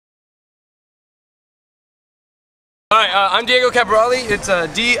Alright, I'm Diego Caporali. It's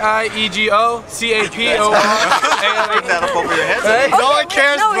D-I-E-G-O-C-A-P-O-R. Pick that up over your head. Hey? No one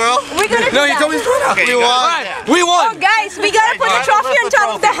cares, bro. We're gonna No, he told me to put it up. Okay, We won. yeah. We won. Oh, guys, we gotta put the trophy on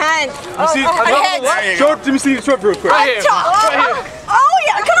top of the hand. Show it to me, see the trophy real quick. Right here. Oh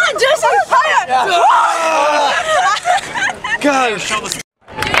yeah, come on, Jesse. God.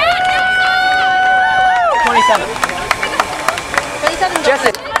 27.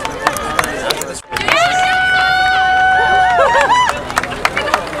 Jesse.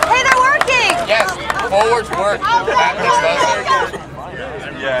 Hey, they're working. Yes, forwards work. Backwards doesn't.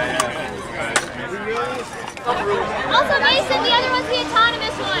 Yeah. Also, Mason, the other one's the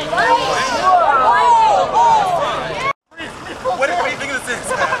autonomous one. What do you think this is?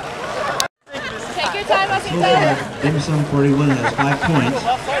 Take your time, I'll take time. Emerson 41 has 5 points.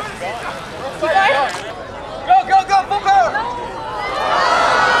 Go, full power!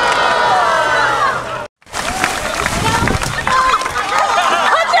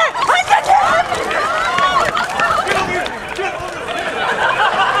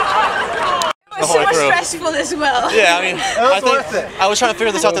 So much stressful as well. Yeah, I mean, I was trying to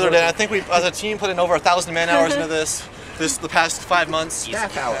figure this out the other day, and I think we, as a team, put in over 1,000 man-hours into the past 5 months. Yeah,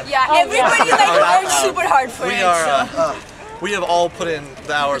 everybody worked super hard for it. We have all put in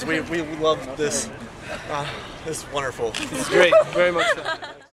the hours. We love this. It's wonderful. It's great. Very much fun.